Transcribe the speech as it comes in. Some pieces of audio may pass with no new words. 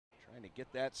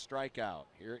get that strikeout.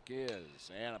 Here it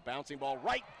is, and a bouncing ball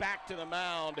right back to the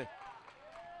mound.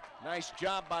 Nice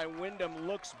job by Wyndham,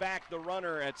 looks back the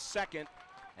runner at second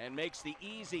and makes the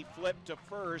easy flip to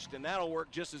first, and that'll work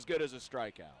just as good as a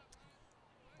strikeout.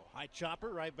 Well, high chopper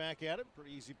right back at it,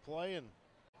 pretty easy play. And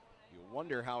you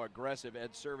wonder how aggressive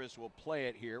Ed Service will play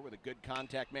it here with a good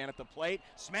contact man at the plate.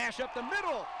 Smash up the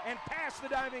middle and past the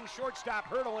diving shortstop,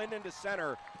 hurdle into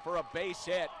center for a base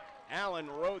hit. Alan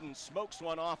Roden smokes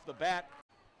one off the bat.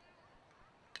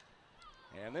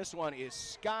 And this one is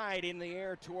skied in the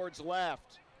air towards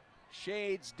left.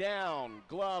 Shades down,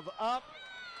 glove up,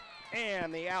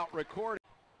 and the out recorded.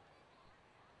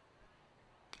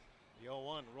 The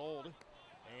 0-1 rolled,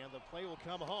 and the play will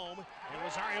come home, and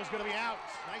Rosario's going to be out.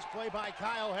 Nice play by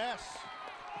Kyle Hess.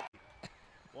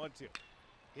 1-2.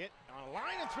 Hit on a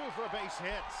line and through for a base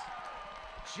hit.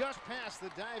 Just past the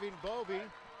diving Bovee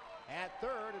at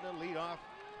third, and a leadoff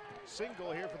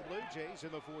single here for the Blue Jays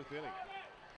in the fourth inning.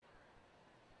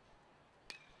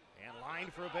 And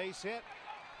lined for a base hit.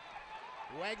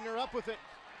 Wagner up with it.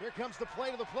 Here comes the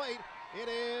play to the plate. It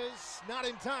is not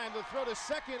in time. The throw to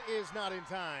second is not in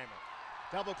time.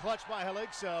 Double clutch by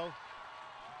Helixo.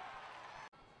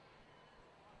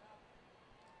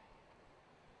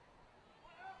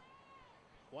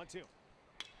 One, two.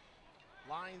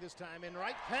 Line this time in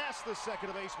right past the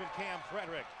second baseman, Cam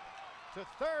Frederick. To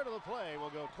third of the play will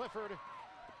go Clifford.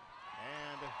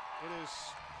 And it is,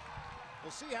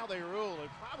 we'll see how they rule it.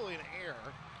 Probably an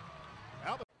error.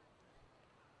 The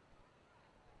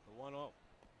 1-0.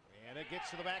 And it gets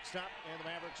to the backstop, and the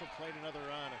Mavericks will play another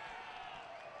run.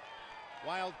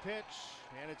 Wild pitch,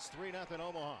 and it's 3-0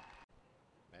 Omaha.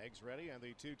 Meg's ready, and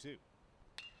the 2-2.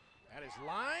 That is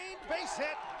lined, base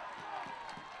hit.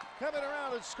 Coming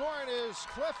around and scoring is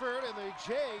Clifford, and the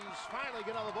Jays finally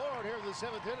get on the board here in the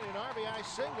seventh inning. An RBI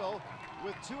single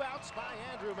with 2 outs by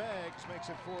Andrew Meggs makes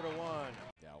it 4-1.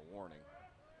 Yeah, warning.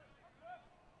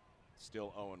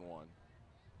 Still 0-1.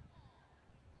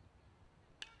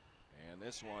 And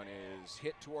this one is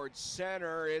hit towards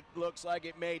center. It looks like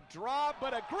it may drop,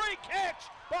 but a great catch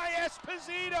by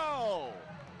Esposito.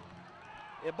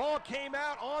 The ball came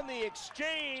out on the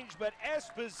exchange, but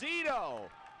Esposito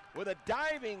with a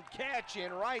diving catch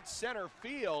in right center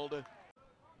field.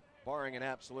 Barring an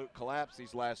absolute collapse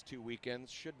these last 2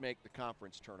 weekends, should make the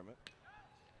conference tournament.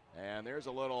 And there's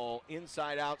a little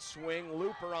inside-out swing.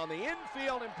 Looper on the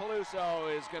infield, and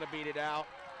Peluso is going to beat it out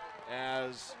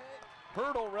as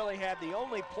Hurdle really had the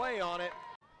only play on it.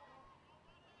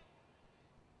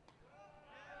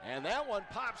 And that one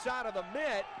pops out of the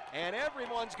mitt, and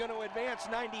everyone's going to advance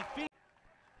 90 feet.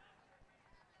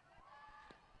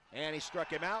 And he struck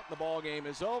him out, and the ball game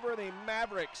is over. The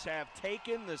Mavericks have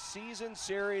taken the season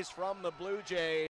series from the Blue Jays.